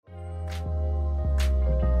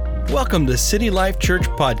Welcome to City Life Church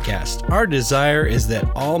Podcast. Our desire is that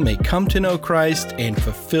all may come to know Christ and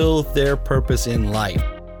fulfill their purpose in life.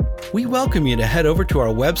 We welcome you to head over to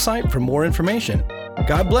our website for more information.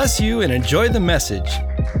 God bless you and enjoy the message.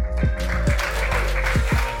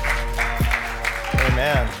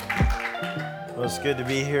 Amen. Well, it's good to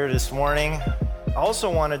be here this morning. I also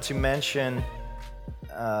wanted to mention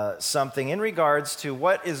something in regards to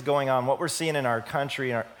what is going on, what we're seeing in our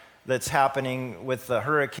country that's happening with the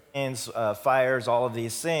hurricanes, fires, all of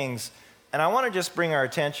these things. And I want to just bring our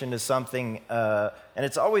attention to something, and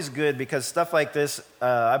it's always good because stuff like this,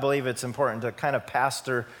 I believe it's important to kind of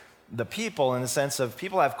pastor the people in the sense of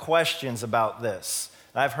people have questions about this.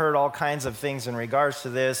 I've heard all kinds of things in regards to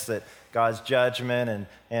this, that God's judgment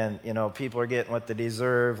and you know, people are getting what they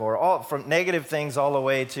deserve, or all from negative things all the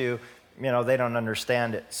way to, you know, they don't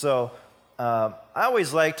understand it. So I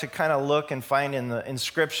always like to kind of look and find in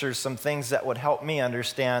Scripture some things that would help me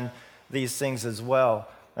understand these things as well.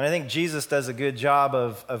 And I think Jesus does a good job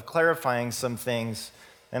of clarifying some things.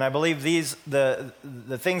 And I believe the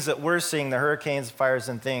things that we're seeing, the hurricanes, fires,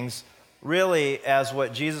 and things, really as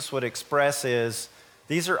what Jesus would express is,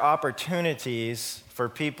 these are opportunities for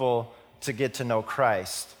people to get to know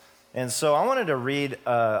Christ. And so I wanted to read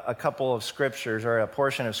a couple of scriptures, or a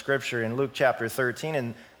portion of scripture in Luke chapter 13.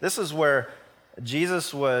 And this is where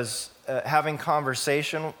Jesus was having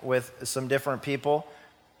conversation with some different people.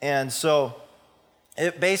 And so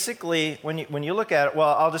it basically, when you look at it,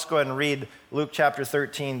 well, I'll just go ahead and read Luke chapter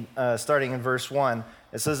 13, starting in verse 1.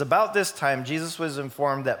 It says, "About this time, Jesus was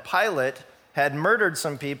informed that Pilate had murdered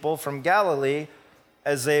some people from Galilee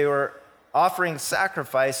as they were offering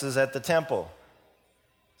sacrifices at the temple."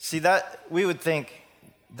 See, that we would think,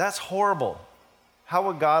 that's horrible. How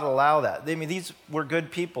would God allow that? I mean, these were good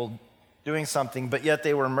people doing something, but yet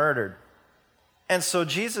they were murdered. And so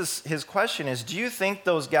Jesus, his question is, do you think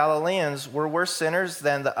those Galileans were worse sinners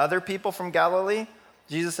than the other people from Galilee?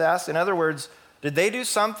 Jesus asked. In other words, did they do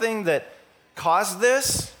something that caused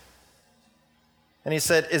this? And he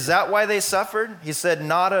said, is that why they suffered? He said,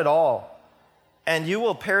 not at all. And you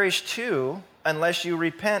will perish too unless you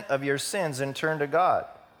repent of your sins and turn to God.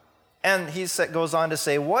 And he goes on to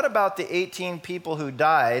say, what about the 18 people who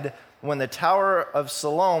died when the Tower of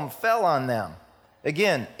Siloam fell on them?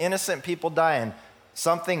 Again, innocent people dying.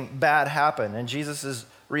 Something bad happened, and Jesus is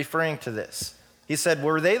referring to this. He said,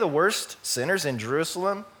 were they the worst sinners in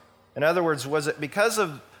Jerusalem? In other words, was it because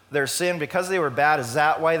of their sin, because they were bad, is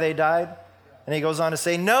that why they died? And he goes on to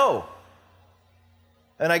say, no.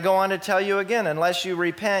 And I go on to tell you again, unless you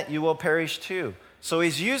repent, you will perish too. So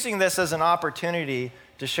he's using this as an opportunity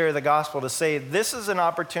to share the gospel, to say this is an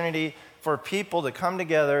opportunity for people to come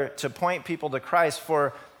together, to point people to Christ,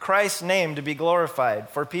 for Christ's name to be glorified,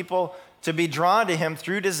 for people to be drawn to him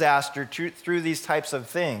through disaster, through these types of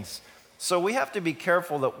things. So we have to be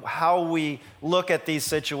careful that how we look at these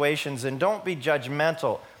situations, and don't be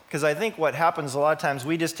judgmental, because I think what happens a lot of times,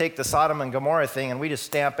 we just take the Sodom and Gomorrah thing and we just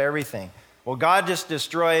stamp everything. Well, God just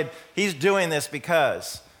destroyed, he's doing this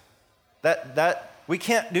because. We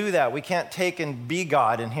can't do that. We can't take and be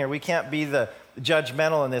God in here. We can't be the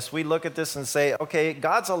judgmental in this. We look at this and say, okay,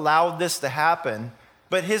 God's allowed this to happen,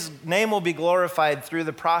 but his name will be glorified through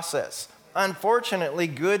the process. Unfortunately,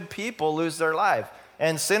 good people lose their life,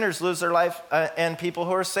 and sinners lose their life, and people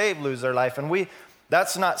who are saved lose their life. And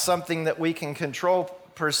that's not something that we can control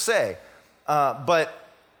per se, but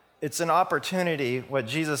it's an opportunity. What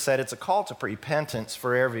Jesus said, it's a call to repentance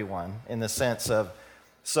for everyone, in the sense of,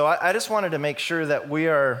 so I just wanted to make sure that we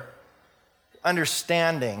are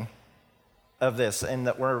understanding of this, and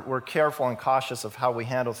that we're careful and cautious of how we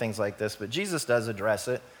handle things like this. But Jesus does address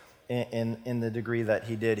it in the degree that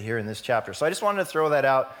he did here in this chapter. So I just wanted to throw that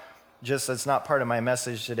out. Just, it's not part of my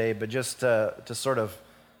message today, but just to sort of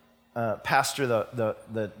pastor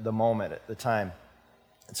the moment at the time.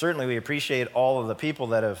 And certainly we appreciate all of the people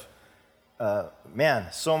that have,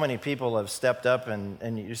 so many people have stepped up,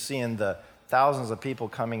 and you're seeing the thousands of people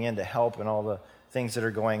coming in to help, and all the things that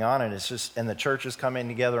are going on, and it's just, and the church is coming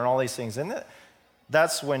together, and all these things. And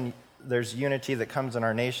that's when there's unity that comes in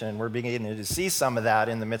our nation, and we're beginning to see some of that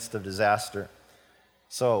in the midst of disaster.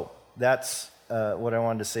 So that's what I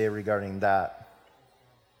wanted to say regarding that.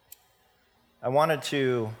 I wanted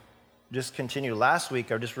to just continue. Last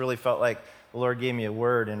week, I just really felt like the Lord gave me a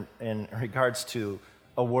word in regards to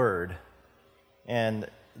a word. And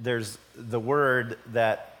there's the word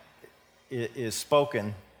that is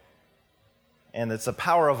spoken, and it's the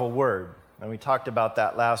power of a word. And we talked about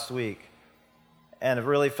that last week. And it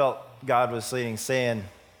really felt God was leading, saying,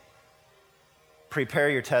 prepare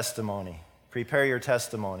your testimony. Prepare your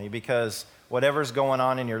testimony, because whatever's going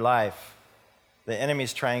on in your life, the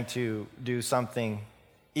enemy's trying to do something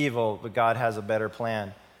evil, but God has a better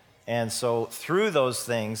plan. And so through those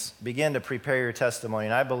things, begin to prepare your testimony.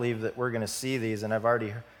 And I believe that we're going to see these, and I've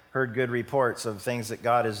already heard good reports of things that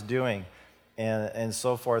God is doing and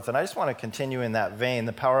so forth. And I just want to continue in that vein,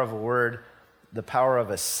 the power of a word, the power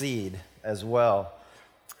of a seed as well.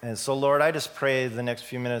 And so, Lord, I just pray the next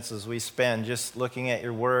few minutes as we spend just looking at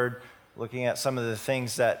your word, looking at some of the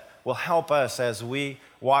things that will help us as we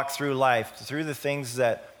walk through life, through the things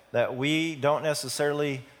that we don't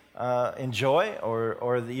necessarily enjoy,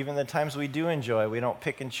 or even the times we do enjoy. We don't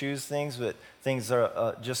pick and choose things, but things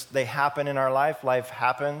are just, they happen in our life. Life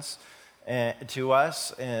happens to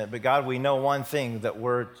us. But God, we know one thing, that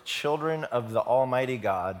we're children of the Almighty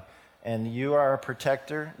God, and you are our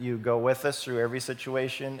protector. You go with us through every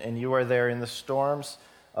situation, and you are there in the storms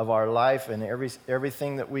of our life and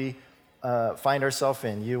everything that we find ourselves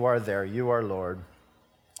in. You are there. You are Lord.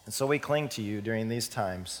 And so we cling to you during these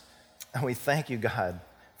times. And we thank you, God,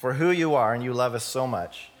 for who you are, and you love us so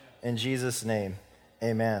much. In Jesus' name,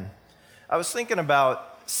 amen. I was thinking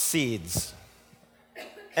about seeds.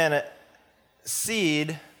 And a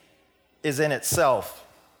seed is in itself.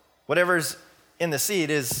 Whatever's in the seed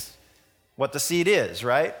is what the seed is,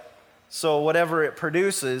 right? So whatever it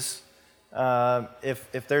produces,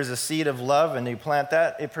 if there's a seed of love and you plant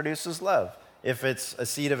that, it produces love. If it's a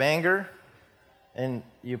seed of anger and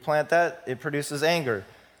you plant that, it produces anger.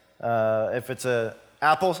 If it's an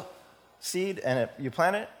apple seed and you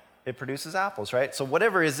plant it, it produces apples, right? So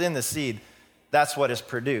whatever is in the seed, that's what is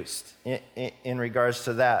produced in regards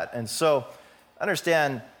to that. And so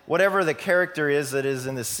understand, whatever the character is that is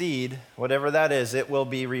in the seed, whatever that is, it will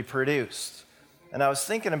be reproduced. And I was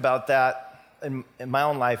thinking about that in my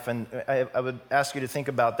own life, and I would ask you to think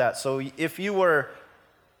about that. So if you were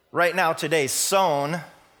right now today sown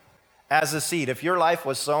as a seed, if your life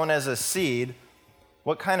was sown as a seed,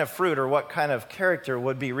 what kind of fruit or what kind of character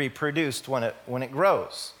would be reproduced when it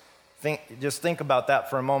grows? Just think about that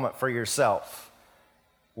for a moment for yourself.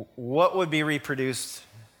 What would be reproduced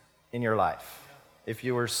in your life if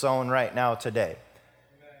you were sown right now today?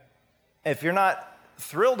 If you're not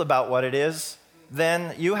thrilled about what it is,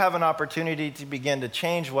 then you have an opportunity to begin to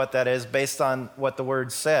change what that is based on what the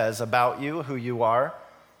word says about you, who you are,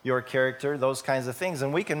 your character, those kinds of things.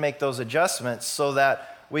 And we can make those adjustments so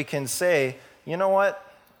that we can say, you know what?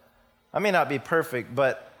 I may not be perfect,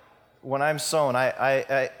 but when I'm sown,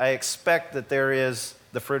 I expect that there is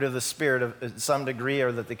the fruit of the Spirit to some degree,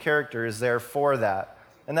 or that the character is there for that.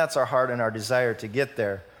 And that's our heart and our desire to get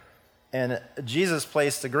there. And Jesus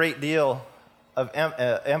placed a great deal of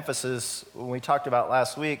emphasis, when we talked about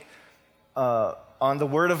last week, on the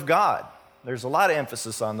Word of God. There's a lot of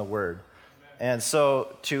emphasis on the Word. And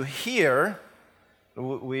so to hear,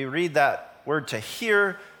 we read that word, to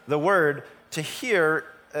hear the Word. To hear,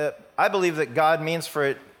 I believe that God means for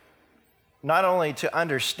it not only to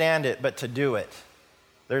understand it, but to do it.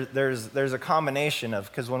 There's a combination of,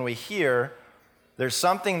 because when we hear, there's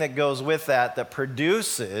something that goes with that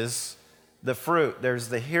produces the fruit. There's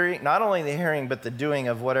the hearing, not only the hearing, but the doing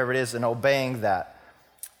of whatever it is and obeying that.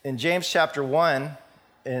 In James chapter 1,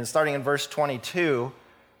 and starting in verse 22,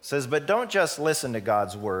 says, "But don't just listen to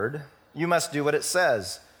God's word. You must do what it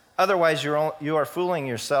says. Otherwise, you are fooling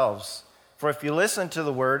yourselves. For if you listen to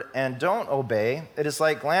the word and don't obey, it is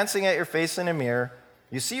like glancing at your face in a mirror.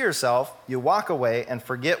 You see yourself, you walk away, and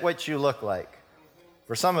forget what you look like."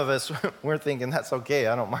 For some of us, we're thinking, that's okay,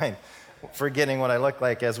 I don't mind forgetting what I look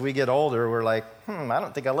like. As we get older, we're like, I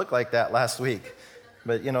don't think I looked like that last week.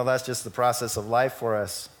 But, that's just the process of life for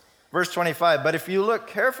us. Verse 25, "But if you look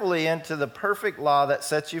carefully into the perfect law that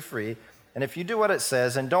sets you free, and if you do what it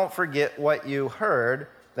says and don't forget what you heard,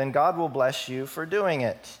 then God will bless you for doing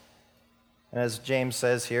it." And as James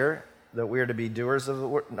says here, that we are to be doers of the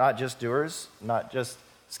word, not just hearers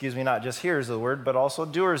of the word, but also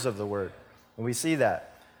doers of the word. And we see that.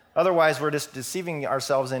 Otherwise, we're just deceiving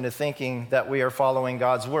ourselves into thinking that we are following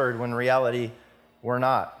God's word, when in reality, we're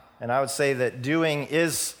not. And I would say that doing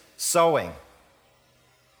is sowing.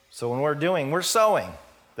 So when we're doing, we're sowing.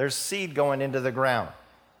 There's seed going into the ground.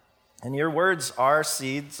 And your words are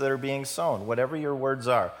seeds that are being sown. Whatever your words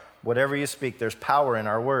are, whatever you speak, there's power in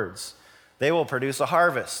our words. They will produce a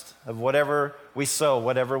harvest of whatever we sow,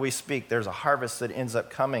 whatever we speak. There's a harvest that ends up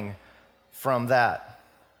coming from that.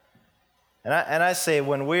 And I say,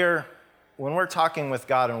 when we're talking with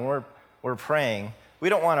God and we're praying, we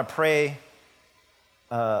don't want to pray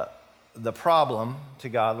the problem to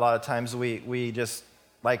God. A lot of times we just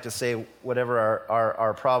like to say whatever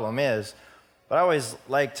our problem is. But I always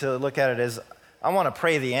like to look at it as, I want to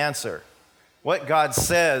pray the answer. What God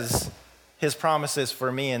says His promises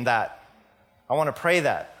for me in that. I want to pray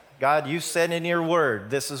that. God, you said in your word,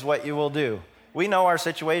 this is what you will do. We know our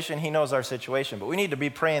situation. He knows our situation. But we need to be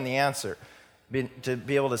praying the answer to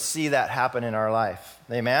be able to see that happen in our life.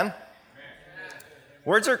 Amen?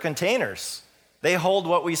 Words are containers. They hold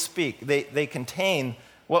what we speak. They contain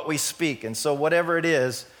what we speak. And so whatever it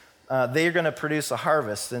is, they're going to produce a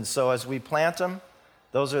harvest. And so as we plant them,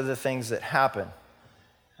 those are the things that happen.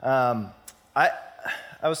 I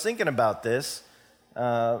was thinking about this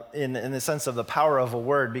in the sense of the power of a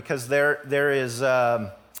word, because there is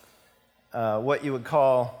what you would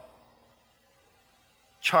call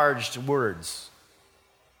charged words.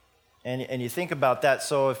 And you think about that.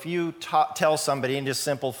 So if you tell somebody in just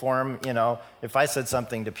simple form, if I said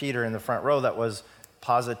something to Peter in the front row that was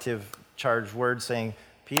positive charged word saying,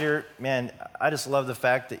 Peter, man, I just love the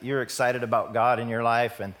fact that you're excited about God in your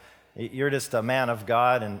life and you're just a man of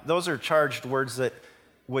God. And those are charged words that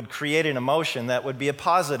would create an emotion that would be a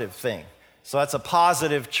positive thing. So that's a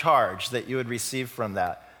positive charge that you would receive from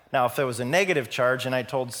that. Now, if there was a negative charge and I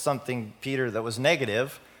told something, Peter, that was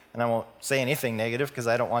negative, and I won't say anything negative because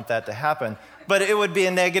I don't want that to happen, but it would be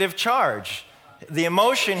a negative charge. The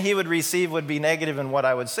emotion he would receive would be negative, and what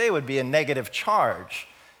I would say would be a negative charge.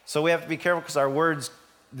 So we have to be careful because our words,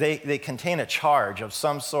 they contain a charge of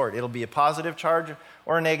some sort. It'll be a positive charge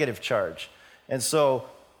or a negative charge. And so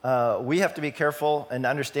we have to be careful and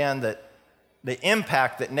understand that the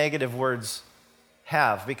impact that negative words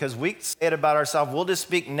have, because we say it about ourselves. We'll just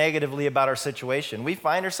speak negatively about our situation. We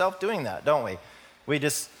find ourselves doing that, don't we? We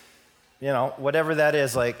just, whatever that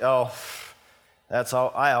is, like, oh, that's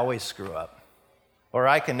all, I always screw up. Or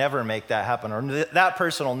I can never make that happen. Or that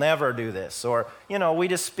person will never do this. Or, we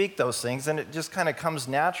just speak those things and it just kind of comes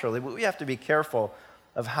naturally. But we have to be careful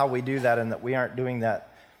of how we do that and that we aren't doing that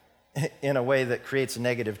in a way that creates a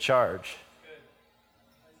negative charge.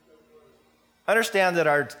 Understand that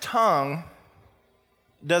our tongue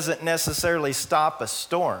doesn't necessarily stop a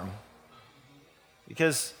storm,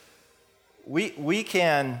 because we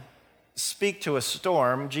can speak to a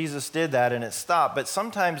storm. Jesus did that and it stopped. But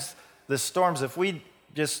sometimes the storms, if we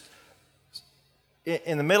just,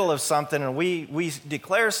 in the middle of something and we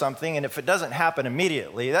declare something, and if it doesn't happen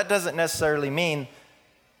immediately, that doesn't necessarily mean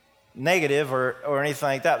negative or anything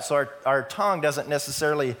like that. So our tongue doesn't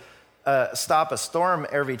necessarily stop a storm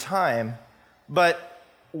every time, but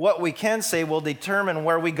what we can say will determine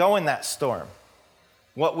where we go in that storm,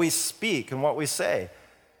 what we speak and what we say.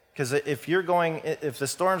 Because if the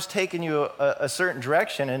storm's taking you a certain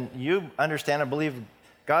direction and you understand and believe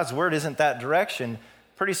God's word isn't that direction,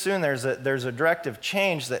 pretty soon there's a directive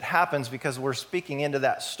change that happens because we're speaking into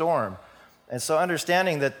that storm. And so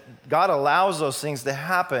understanding that God allows those things to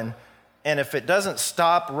happen, and if it doesn't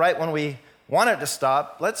stop right when we want it to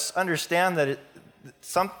stop, let's understand that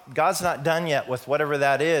God's not done yet with whatever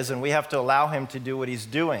that is, and we have to allow him to do what he's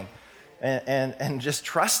doing and just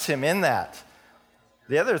trust him in that.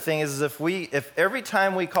 The other thing is if every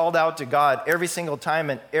time we called out to God, every single time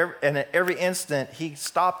and at every instant he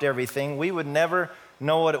stopped everything, we would never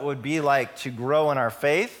know what it would be like to grow in our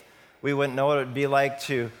faith. We wouldn't know what it would be like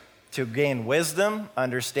to gain wisdom,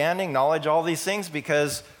 understanding, knowledge, all these things,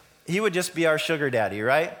 because he would just be our sugar daddy,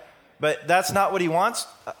 right? But that's not what he wants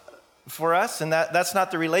for us, and that's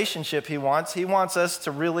not the relationship he wants. He wants us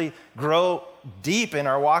to really grow deep in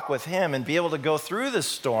our walk with him and be able to go through the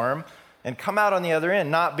storm and come out on the other end,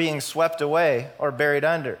 not being swept away or buried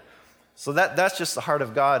under. So that's just the heart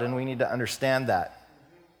of God, and we need to understand that.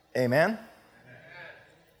 Amen?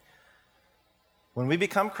 When we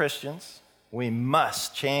become Christians, we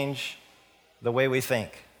must change the way we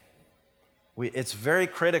think. It's very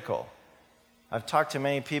critical. I've talked to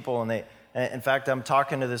many people, and in fact, I'm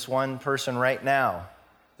talking to this one person right now.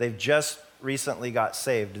 They've just recently got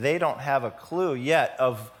saved. They don't have a clue yet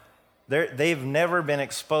they've never been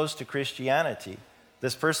exposed to Christianity.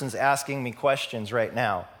 This person's asking me questions right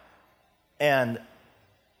now.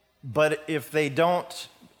 But if they don't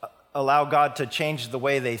allow God to change the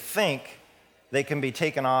way they think, they can be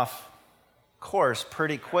taken off course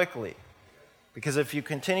pretty quickly. Because if you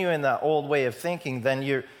continue in that old way of thinking,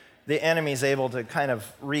 then the enemy's able to kind of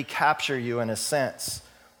recapture you in a sense.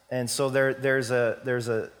 And so there's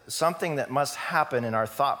something that must happen in our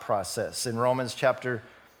thought process. In Romans chapter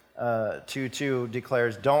 2:2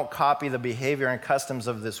 declares, don't copy the behavior and customs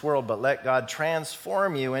of this world, but let God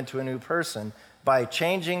transform you into a new person by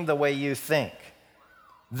changing the way you think.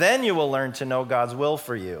 Then you will learn to know God's will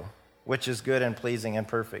for you, which is good and pleasing and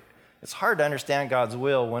perfect. It's hard to understand God's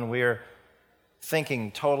will when we're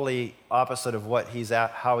thinking totally opposite of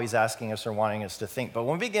how he's asking us or wanting us to think. But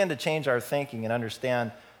when we begin to change our thinking and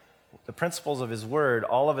understand the principles of his word,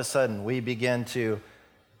 all of a sudden we begin to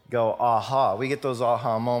go, aha. We get those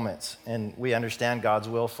aha moments, and we understand God's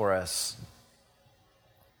will for us.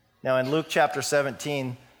 Now, in Luke chapter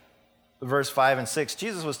 17, verse 5 and 6,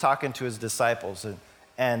 Jesus was talking to his disciples,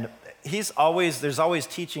 and there's always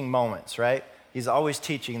teaching moments, right? He's always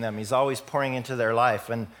teaching them. He's always pouring into their life,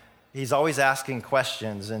 and he's always asking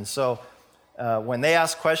questions. And so when they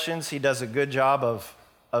ask questions, he does a good job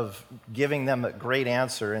of giving them a great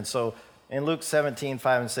answer. And so in Luke 17,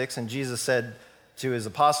 5 and 6, and Jesus said to his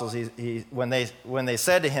apostles, when they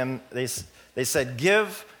said to him, they said,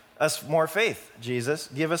 "Give us more faith, Jesus.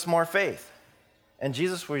 Give us more faith." And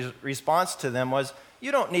Jesus' response to them was,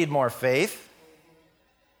 "You don't need more faith.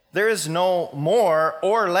 There is no more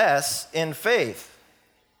or less in faith.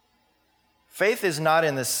 Faith is not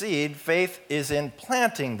in the seed. Faith is in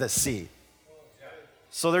planting the seed."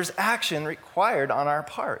 So there's action required on our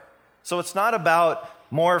part. So it's not about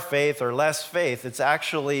more faith or less faith. It's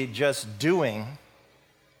actually just doing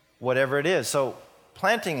whatever it is. So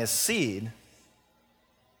planting a seed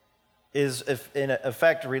is, in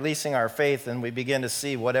effect, releasing our faith, and we begin to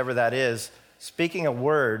see whatever that is. Speaking a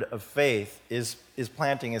word of faith is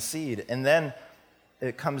planting a seed, and then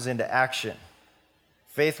it comes into action.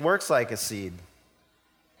 Faith works like a seed.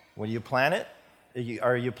 When you plant it,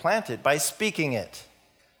 you plant it by speaking it.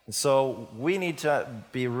 And so we need to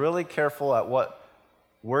be really careful at what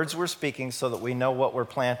words we're speaking so that we know what we're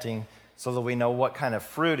planting, so that we know what kind of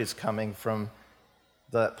fruit is coming from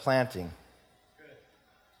the planting.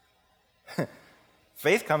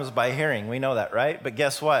 Faith comes by hearing. We know that, right? But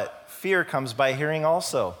guess what? Fear comes by hearing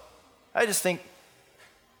also. A lot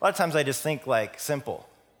of times I just think like simple.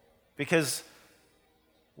 Because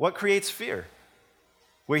what creates fear?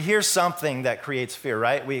 We hear something that creates fear,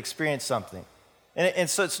 right? We experience something. And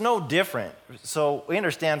so it's no different. So we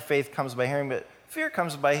understand faith comes by hearing, but fear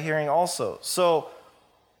comes by hearing also. So,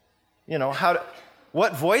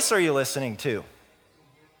 what voice are you listening to?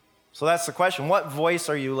 So that's the question. What voice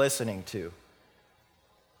are you listening to?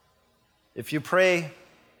 If you pray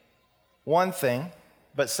one thing,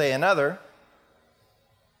 but say another,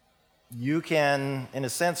 you can, in a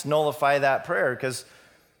sense, nullify that prayer, because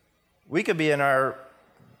we could be in our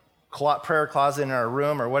prayer closet in our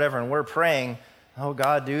room or whatever, and we're praying, "Oh,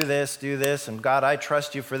 God, do this, and God, I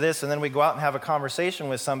trust you for this." And then we go out and have a conversation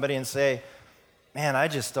with somebody and say, "Man, I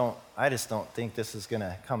just don't think this is going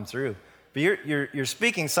to come through." But you're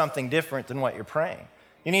speaking something different than what you're praying.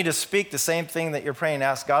 You need to speak the same thing that you're praying and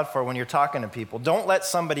ask God for when you're talking to people. Don't let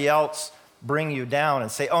somebody else bring you down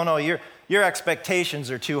and say, "Oh no, your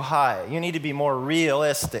expectations are too high. You need to be more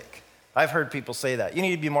realistic." I've heard people say that. You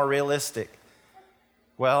need to be more realistic.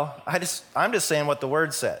 Well, I'm just saying what the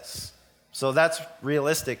word says. So that's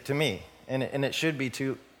realistic to me, and it should be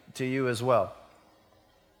to you as well.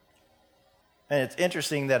 And it's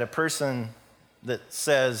interesting that a person that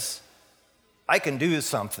says, "I can do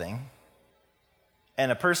something,"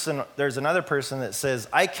 and there's another person that says,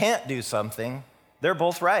 "I can't do something," they're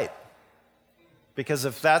both right. Because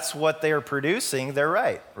if that's what they're producing, they're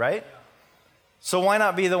right? So why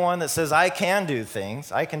not be the one that says, "I can do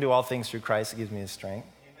things. I can do all things through Christ that gives me the strength."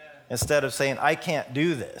 Amen. Instead of saying, "I can't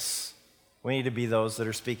do this." We need to be those that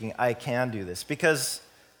are speaking, "I can do this." Because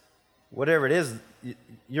whatever it is,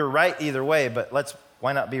 you're right either way, but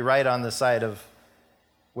why not be right on the side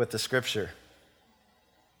with the scripture?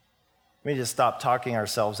 We need to stop talking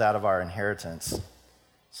ourselves out of our inheritance.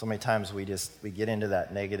 So many times we get into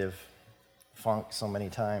that negative funk so many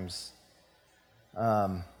times.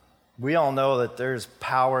 We all know that there's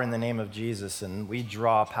power in the name of Jesus, and we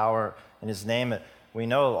draw power in his name. We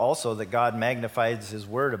know also that God magnifies his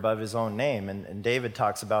word above his own name, and David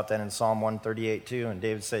talks about that in Psalm 138 too. And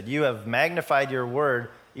David said, "You have magnified your word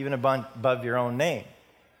even above your own name."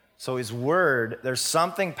 So his word, there's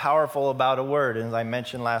something powerful about a word. And as I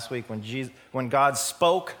mentioned last week, when God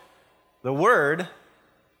spoke the word,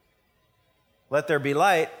 "Let there be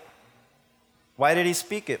light," why did he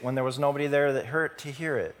speak it when there was nobody there to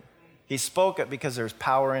hear it? He spoke it because there's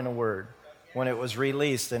power in a word when it was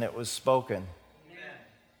released and it was spoken.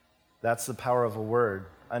 That's the power of a word,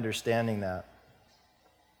 understanding that.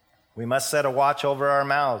 We must set a watch over our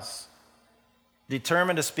mouths,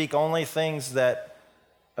 determined to speak only things that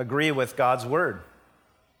agree with God's word.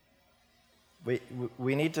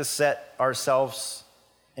 We need to set ourselves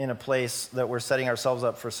in a place that we're setting ourselves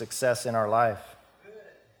up for success in our life.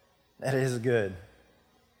 That is good.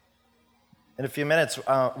 In a few minutes,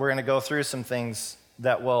 we're going to go through some things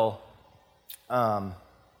that will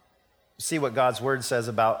see what God's word says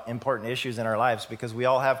about important issues in our lives, because we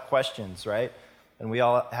all have questions, right? And we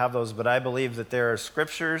all have those, but I believe that there are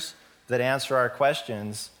scriptures that answer our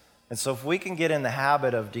questions. And so if we can get in the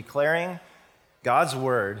habit of declaring God's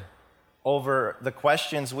word over the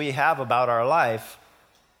questions we have about our life,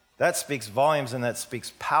 that speaks volumes and that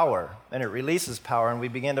speaks power, and it releases power, and we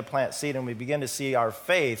begin to plant seed, and we begin to see our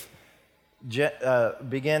faith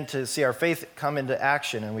come into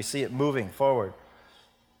action, and we see it moving forward.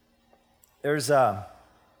 There's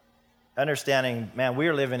understanding, man,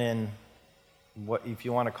 we're living in what, if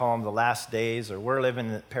you want to call them the last days, or we're living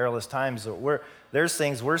in perilous times. There's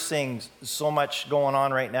things, we're seeing so much going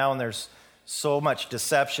on right now, and there's so much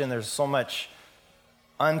deception, there's so much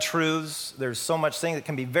untruths, there's so much thing that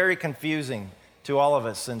can be very confusing to all of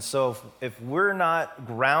us. And so if we're not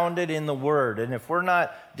grounded in the Word, and if we're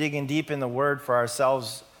not digging deep in the Word for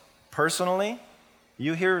ourselves personally,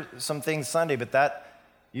 you hear some things Sunday, but that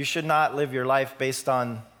you should not live your life based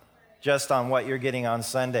on just on what you're getting on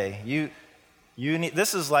Sunday. You need,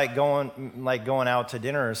 this is like going out to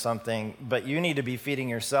dinner or something, but you need to be feeding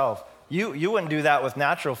yourself. You wouldn't do that with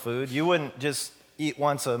natural food. You wouldn't just eat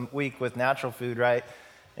once a week with natural food, right?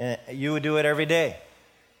 And you would do it every day.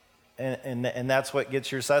 And that's what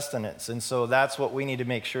gets your sustenance. And so that's what we need to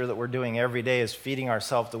make sure that we're doing every day, is feeding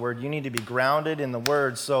ourselves the Word. You need to be grounded in the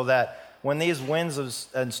Word so that when these winds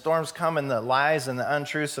and storms come, and the lies and the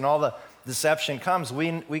untruths and all the deception comes,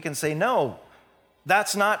 we can say, no,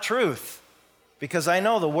 that's not truth, because I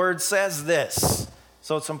know the Word says this.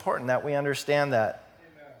 So it's important that we understand that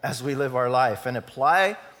as we live our life and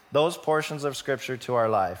apply those portions of Scripture to our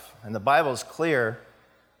life. And the Bible is clear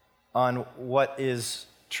on what is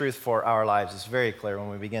truth for our lives. It's very clear when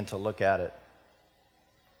we begin to look at it.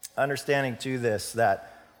 Understanding to this,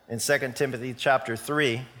 that in 2 Timothy chapter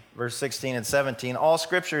 3, verse 16 and 17, all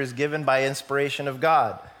Scripture is given by inspiration of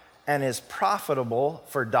God and is profitable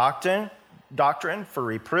for doctrine, for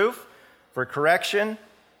reproof, for correction,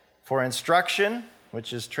 for instruction,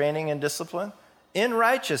 which is training and discipline, in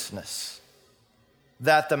righteousness,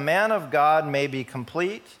 that the man of God may be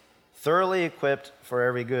complete, thoroughly equipped for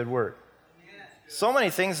every good work. So many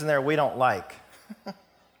things in there we don't like.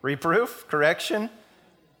 Reproof, correction.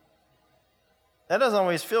 That doesn't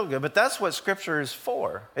always feel good, but that's what Scripture is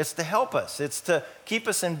for. It's to help us. It's to keep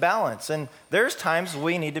us in balance. And there's times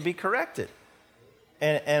we need to be corrected.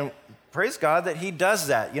 And praise God that He does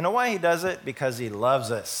that. You know why He does it? Because He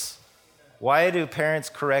loves us. Why do parents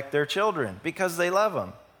correct their children? Because they love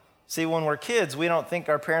them. See, when we're kids, we don't think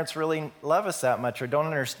our parents really love us that much, or don't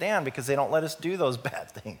understand, because they don't let us do those bad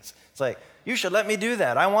things. It's like, you should let me do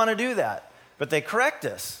that. I want to do that. But they correct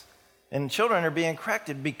us. And children are being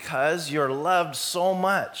corrected because you're loved so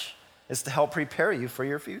much. It's to help prepare you for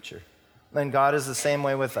your future. And God is the same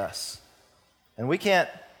way with us. And we can't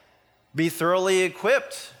be thoroughly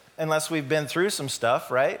equipped unless we've been through some stuff,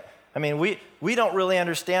 right? I mean, we don't really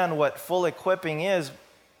understand what full equipping is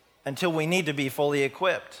until we need to be fully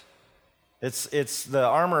equipped. It's the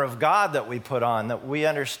armor of God that we put on, that we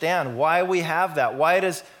understand why we have that. Why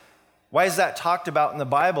is that talked about in the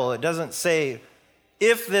Bible? It doesn't say,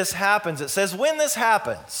 if this happens. It says, when this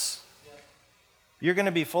happens, you're going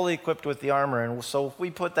to be fully equipped with the armor. And so if we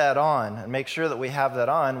put that on and make sure that we have that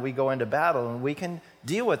on, we go into battle and we can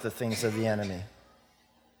deal with the things of the enemy.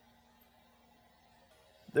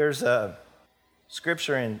 There's a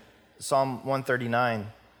scripture in Psalm 139,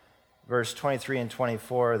 verse 23 and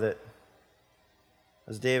 24, that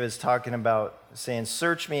as David's talking about, saying,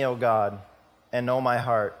 search me, O God, and know my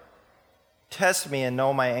heart. Test me and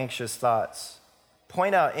know my anxious thoughts.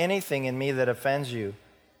 Point out anything in me that offends you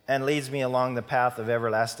and leads me along the path of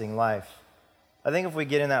everlasting life. I think if we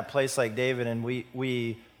get in that place like David, and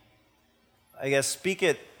we I guess, speak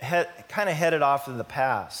it, kind of head it off in the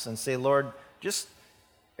past and say, Lord, just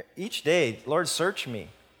each day, Lord, search me.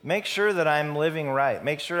 Make sure that I'm living right.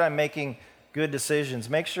 Make sure I'm making good decisions.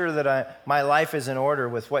 Make sure that my life is in order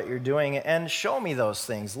with what you're doing, and show me those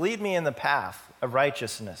things. Lead me in the path of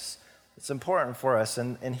righteousness. It's important for us,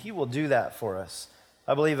 and He will do that for us.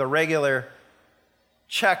 I believe a regular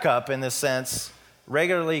checkup, in this sense,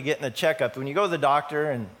 regularly getting a checkup. When you go to the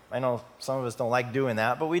doctor, and I know some of us don't like doing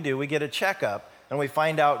that, but we do. We get a checkup, and we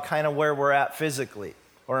find out kind of where we're at physically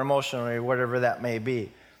or emotionally or whatever that may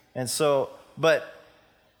be. And so, but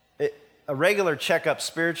a regular checkup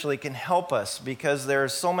spiritually can help us, because there are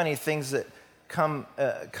so many things that come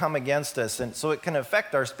against us, and so it can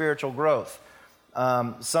affect our spiritual growth.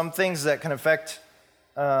 Some things that can affect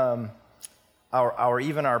even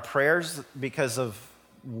our prayers, because of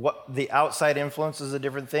what the outside influence is a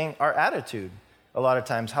different thing. Our attitude, a lot of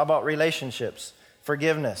times. How about relationships,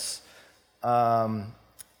 forgiveness,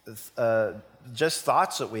 just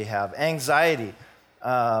thoughts that we have, anxiety,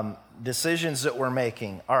 decisions that we're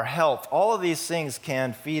making, our health. All of these things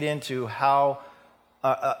can feed into how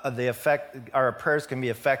our prayers can be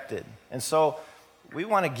affected. And so we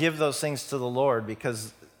want to give those things to the Lord,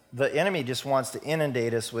 because the enemy just wants to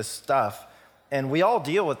inundate us with stuff. And we all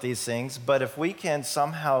deal with these things, but if we can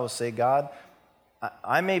somehow say, God,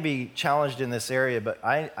 I may be challenged in this area, but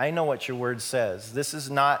I know what your word says. This is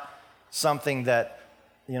not something that,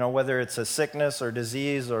 whether it's a sickness or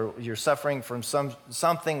disease or you're suffering from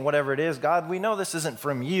something, whatever it is, God, we know this isn't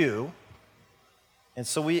from you. And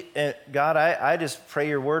so God, I just pray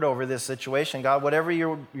your word over this situation. God, whatever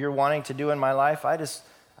you're wanting to do in my life, I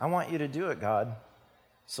want you to do it, God,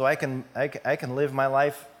 so I can live my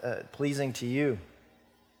life pleasing to you.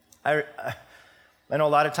 I know a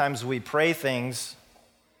lot of times we pray things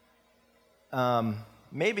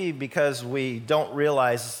maybe because we don't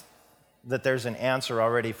realize that there's an answer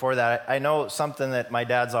already for that. I know something that my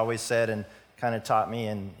dad's always said and kind of taught me,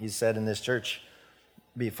 and he said in this church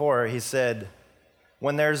before, he said,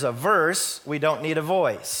 when there's a verse, we don't need a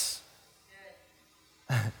voice.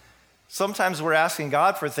 Sometimes we're asking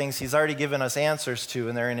God for things he's already given us answers to,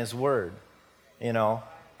 and they're in his word.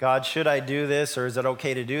 God, should I do this, or is it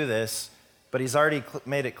okay to do this? But he's already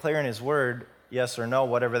made it clear in his word, yes or no,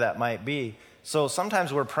 whatever that might be. So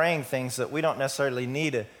sometimes we're praying things that we don't necessarily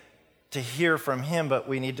need to hear from him, but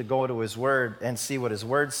we need to go to his word and see what his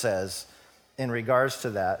word says in regards to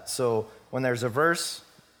that. So when there's a verse,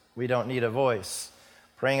 we don't need a voice.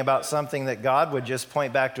 Praying about something that God would just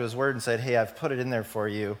point back to his word and say, hey, I've put it in there for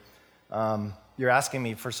you. You're asking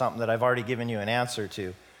me for something that I've already given you an answer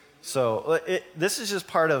to. So this is just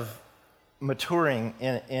part of maturing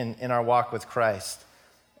in our walk with Christ.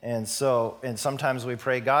 And sometimes we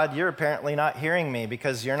pray, God, you're apparently not hearing me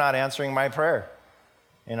because you're not answering my prayer.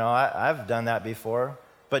 I've done that before.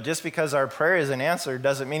 But just because our prayer isn't answered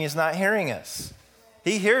doesn't mean he's not hearing us.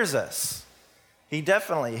 He hears us. He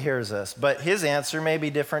definitely hears us, but his answer may be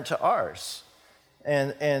different to ours.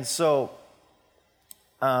 And so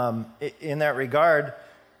in that regard,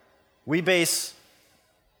 we base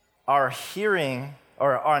our hearing,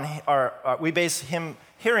 we base him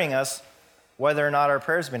hearing us whether or not our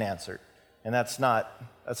prayer's been answered. And that's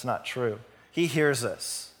not true. He hears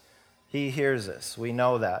us. He hears us. We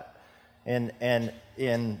know that. And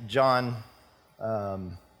in John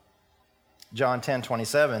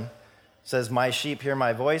 10:27, says, my sheep hear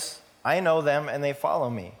my voice. I know them and they follow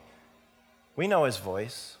me. We know his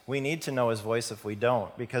voice. We need to know his voice if we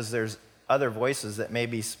don't, because there's other voices that may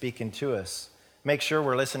be speaking to us. Make sure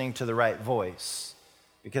we're listening to the right voice,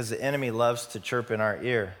 because the enemy loves to chirp in our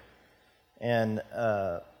ear. And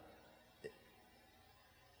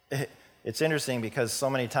it's interesting because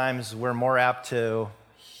so many times we're more apt to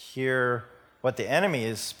hear what the enemy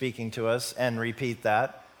is speaking to us and repeat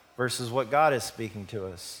that versus what God is speaking to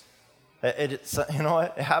us. It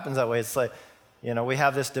happens that way. It's like, we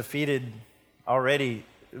have this defeated already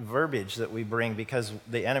verbiage that we bring because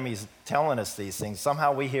the enemy's telling us these things.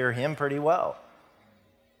 Somehow we hear him pretty well.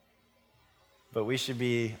 But we should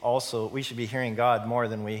be hearing God more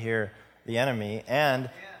than we hear the enemy.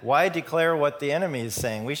 And why declare what the enemy is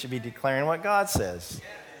saying? We should be declaring what God says.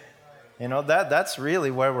 That's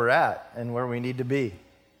really where we're at and where we need to be.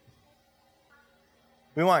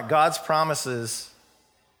 We want God's promises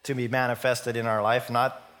to be manifested in our life,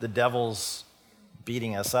 not the devil's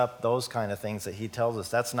beating us up, those kind of things that he tells us.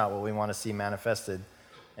 That's not what we want to see manifested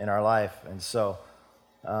in our life. And so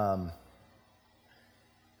the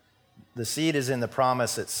seed is in the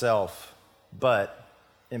promise itself, but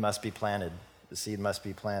it must be planted. The seed must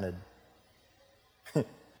be planted.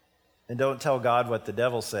 And don't tell God what the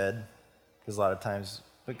devil said, because a lot of times,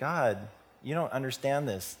 but God, you don't understand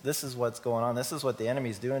this. This is what's going on. This is what the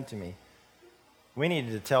enemy's doing to me. We need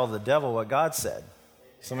to tell the devil what God said.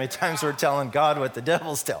 So many times we're telling God what the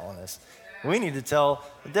devil's telling us. We need to tell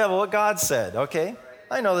the devil what God said, okay?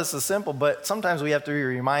 I know this is simple, but sometimes we have to be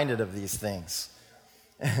reminded of these things.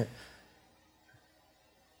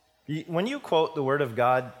 When you quote the word of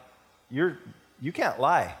God, you can't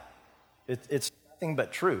lie. It's nothing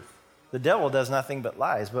but truth. The devil does nothing but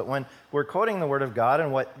lies. But when we're quoting the word of God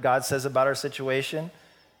and what God says about our situation,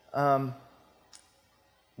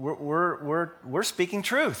 we're speaking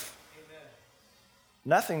truth. Amen.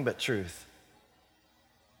 Nothing but truth.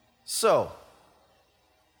 So,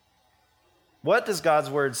 what does God's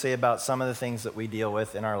word say about some of the things that we deal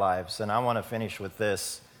with in our lives? And I want to finish with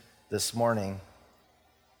this morning.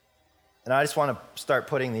 And I just want to start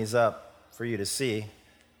putting these up for you to see.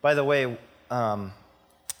 By the way,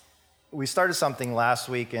 we started something last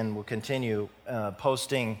week and we'll continue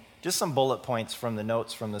posting just some bullet points from the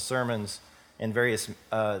notes from the sermons in various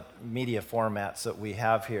media formats that we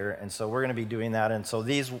have here. And so we're going to be doing that. And so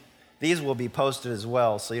these will be posted as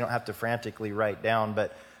well, so you don't have to frantically write down,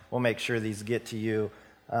 but we'll make sure these get to you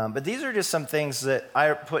But these are just some things that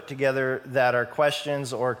I put together that are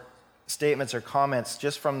questions or statements or comments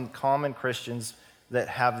just from common Christians that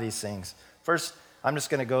have these things. First, I'm just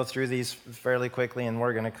going to go through these fairly quickly and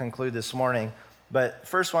we're going to conclude this morning. But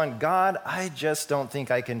first one, God, I just don't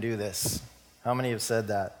think I can do this. How many have said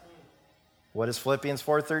that? What is Philippians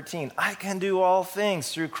 4:13? I can do all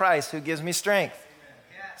things through Christ who gives me strength.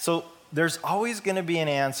 So there's always going to be an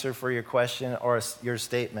answer for your question or your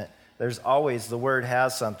statement. There's always, the word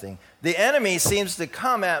has something. The enemy seems to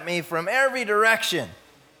come at me from every direction.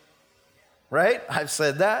 Right? I've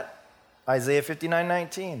said that. Isaiah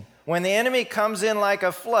 59:19. When the enemy comes in like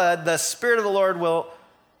a flood, the Spirit of the Lord will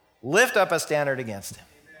lift up a standard against him.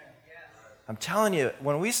 I'm telling you,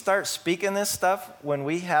 when we start speaking this stuff, when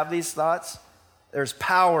we have these thoughts, there's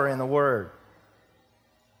power in the word.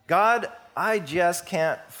 God, I just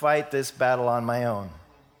can't fight this battle on my own.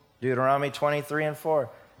 Deuteronomy 23:4.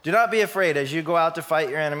 Do not be afraid as you go out to fight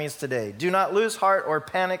your enemies today. Do not lose heart or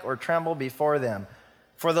panic or tremble before them.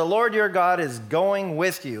 For the Lord your God is going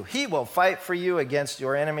with you. He will fight for you against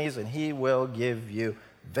your enemies, and he will give you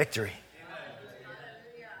victory.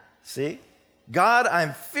 See? God,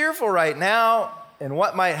 I'm fearful right now in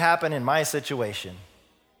what might happen in my situation.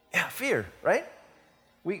 Yeah, fear, right?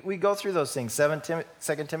 We go through those things. 2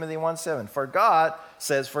 Timothy 1:7. For God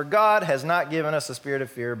says, for God has not given us a spirit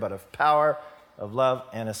of fear, but of power, of love,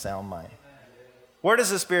 and a sound mind. Where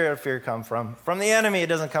does the spirit of fear come from? From the enemy. It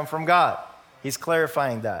doesn't come from God. He's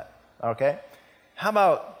clarifying that, okay? How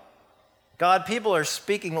about, God, people are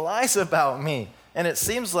speaking lies about me, and it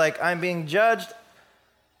seems like I'm being judged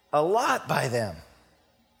a lot by them.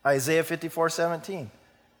 Isaiah 54:17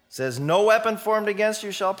 says, no weapon formed against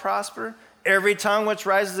you shall prosper. Every tongue which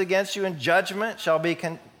rises against you in judgment shall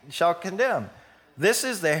condemn. This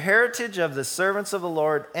is the heritage of the servants of the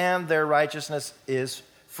Lord, and their righteousness is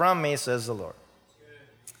from me, says the Lord.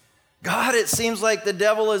 God, it seems like the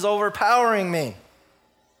devil is overpowering me.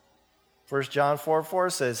 1 John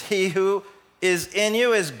 4:4 says, he who is in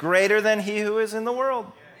you is greater than he who is in the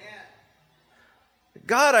world.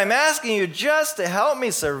 God, I'm asking you just to help me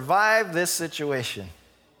survive this situation.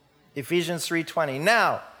 Ephesians 3:20.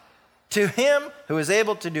 Now, to him who is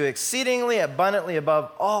able to do exceedingly abundantly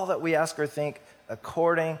above all that we ask or think,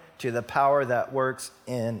 according to the power that works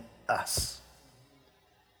in us.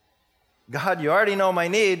 God, you already know my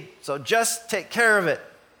need, so just take care of it.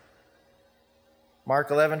 Mark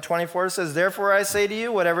 11:24 says, therefore I say to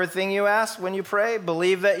you, whatever thing you ask when you pray,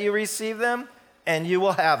 believe that you receive them, and you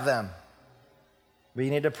will have them. But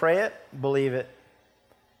you need to pray it, believe it.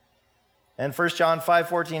 And 1 John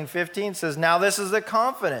 5:14-15 says, now this is the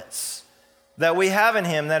confidence that we have in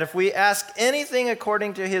him, that if we ask anything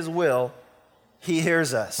according to his will, he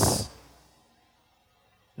hears us.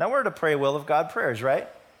 Now we're to pray will of God prayers, right?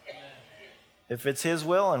 If it's his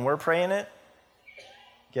will and we're praying it,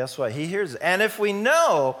 guess what? He hears it. And if we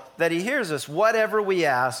know that he hears us, whatever we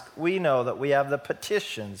ask, we know that we have the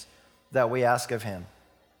petitions that we ask of him.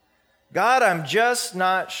 God, I'm just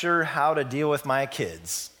not sure how to deal with my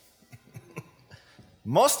kids.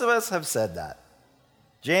 Most of us have said that.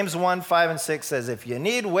 James 1:5-6 says, if you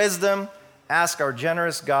need wisdom, ask our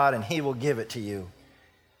generous God and he will give it to you.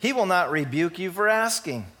 He will not rebuke you for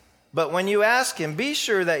asking. But when you ask him, be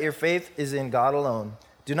sure that your faith is in God alone.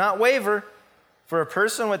 Do not waver, for a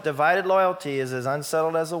person with divided loyalty is as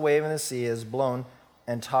unsettled as a wave in the sea, is blown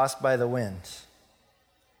and tossed by the wind.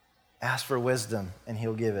 Ask for wisdom and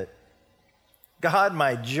he'll give it. God,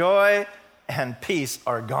 my joy and peace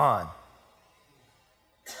are gone.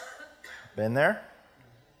 Been there?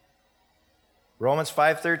 Romans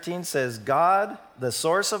 5:13 says, God, the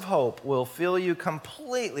source of hope, will fill you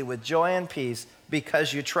completely with joy and peace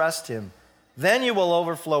because you trust him. Then you will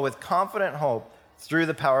overflow with confident hope through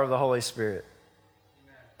the power of the Holy Spirit.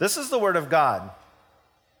 Amen. This is the word of God.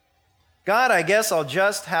 God, I guess I'll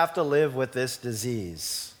just have to live with this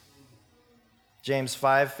disease. James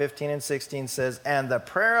 5:15-16 says, and the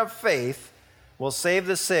prayer of faith will save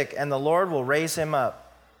the sick, and the Lord will raise him up.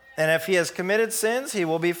 And if he has committed sins, he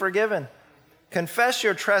will be forgiven. Confess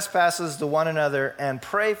your trespasses to one another and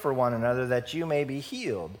pray for one another that you may be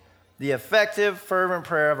healed. The effective, fervent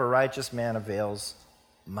prayer of a righteous man avails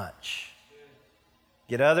much.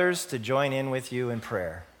 Get others to join in with you in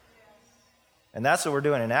prayer. And that's what we're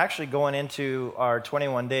doing. And actually going into our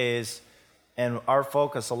 21 days and our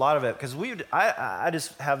focus, a lot of it, because I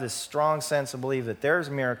just have this strong sense and believe that there's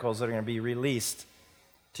miracles that are going to be released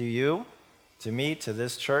to you, to me, to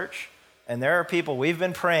this church. And there are people we've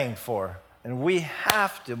been praying for. And we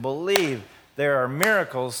have to believe there are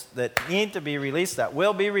miracles that need to be released, that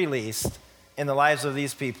will be released in the lives of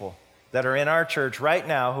these people that are in our church right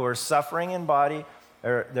now who are suffering in body,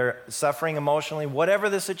 or they're suffering emotionally, whatever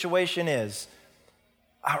the situation is,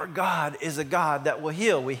 our God is a God that will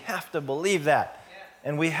heal. We have to believe that.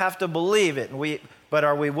 And we have to believe it. But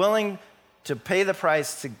are we willing to pay the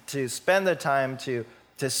price, to spend the time to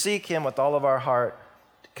seek him with all of our heart,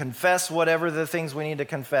 confess whatever the things we need to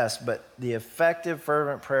confess? But the effective,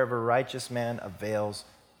 fervent prayer of a righteous man avails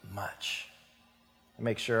much.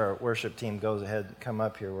 Make sure our worship team goes ahead and come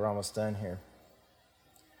up here. We're almost done here.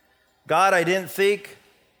 God, I didn't think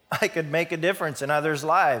I could make a difference in others'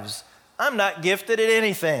 lives. I'm not gifted at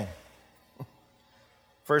anything.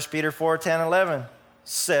 1 Peter 4, 10, 11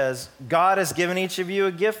 says, God has given each of you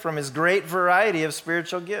a gift from his great variety of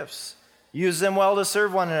spiritual gifts. Use them well to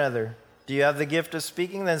serve one another. Do you have the gift of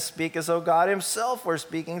speaking? Then speak as though God himself were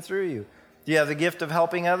speaking through you. Do you have the gift of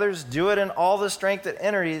helping others? Do it in all the strength and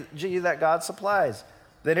energy that God supplies.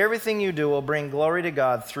 That everything you do will bring glory to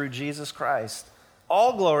God through Jesus Christ.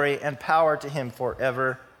 All glory and power to him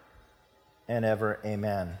forever and ever.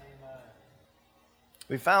 Amen.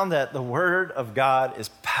 We found that the Word of God is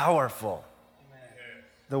powerful.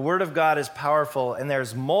 The Word of God is powerful, and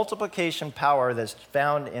there's multiplication power that's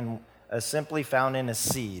simply found in a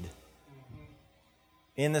seed.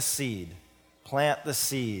 In the seed. Plant the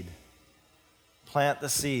seed. Plant the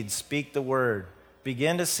seed. Speak the Word.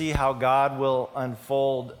 Begin to see how God will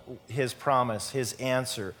unfold his promise, his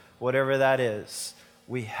answer, whatever that is.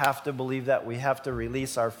 We have to believe that. We have to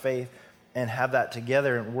release our faith and have that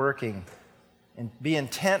together and working. And be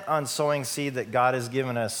intent on sowing seed that God has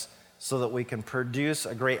given us so that we can produce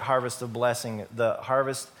a great harvest of blessing. The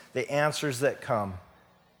harvest, the answers that come.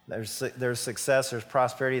 There's success, there's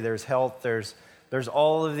prosperity, there's health, there's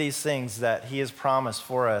all of these things that he has promised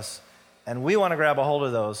for us. And we want to grab a hold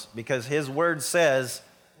of those because his word says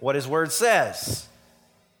what his word says.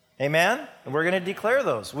 Amen? And we're going to declare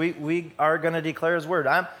those. We are going to declare his word.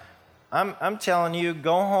 I'm telling you,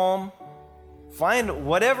 go home, find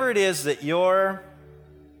whatever it is that your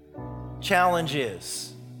challenge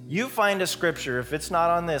is. You find a scripture, if it's not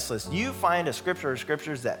on this list, you find a scripture or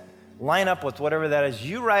scriptures that line up with whatever that is.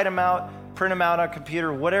 You write them out, print them out on a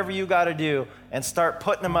computer, whatever you got to do, and start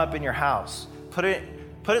putting them up in your house. Put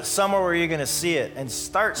it somewhere where you're going to see it and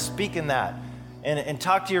start speaking that. And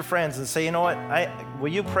talk to your friends and say, you know what,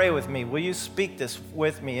 will you pray with me? Will you speak this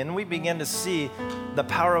with me? And we begin to see the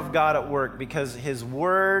power of God at work because his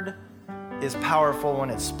word is powerful when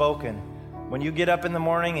it's spoken. When you get up in the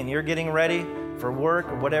morning and you're getting ready for work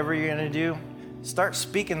or whatever you're going to do, start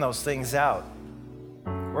speaking those things out.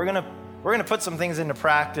 We're going to put some things into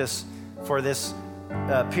practice for this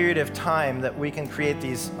period of time that we can create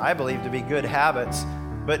these, I believe, to be good habits.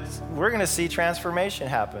 But we're going to see transformation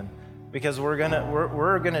happen because we're going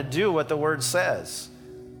to do what the word says.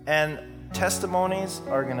 And testimonies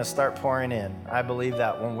are going to start pouring in. I believe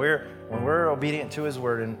that when we're obedient to his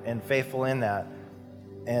word and faithful in that,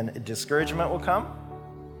 and discouragement will come,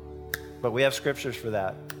 but we have scriptures for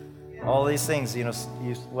that. All these things, you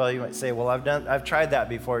might say, well, I've tried that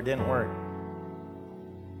before, it didn't work.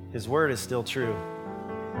 His word is still true,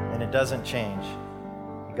 and it doesn't change.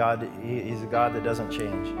 God, he's a God that doesn't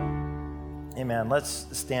change. Amen. Let's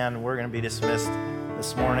stand. We're going to be dismissed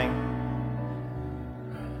this morning.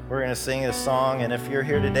 We're going to sing this song, and if you're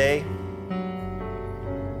here today,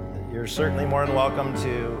 you're certainly more than welcome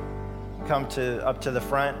to come up to the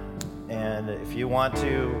front. And if you want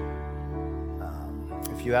to,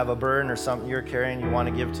 if you have a burden or something you're carrying you want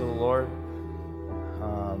to give to the Lord,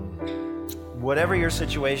 whatever your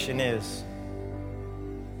situation is,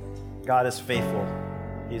 God is faithful.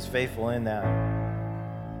 He's faithful in that.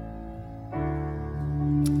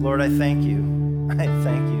 Lord, I thank you. I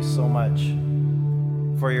thank you so much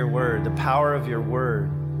for your word, the power of your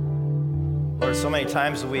word. Lord, so many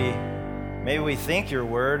times maybe we think your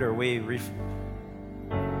word or we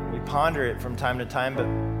ponder it from time to time, but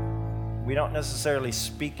we don't necessarily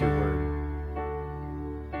speak your word.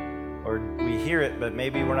 Or we hear it, but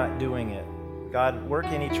maybe we're not doing it. God, work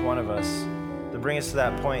in each one of us to bring us to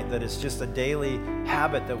that point that it's just a daily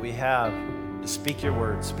habit that we have to speak your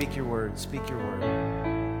word, speak your word, speak your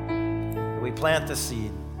word. We plant the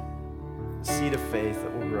seed of faith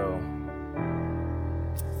that will grow.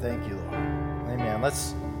 Thank you, Lord. Amen.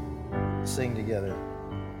 Let's sing together.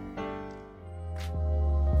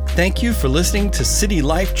 Thank you for listening to City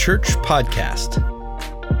Life Church Podcast.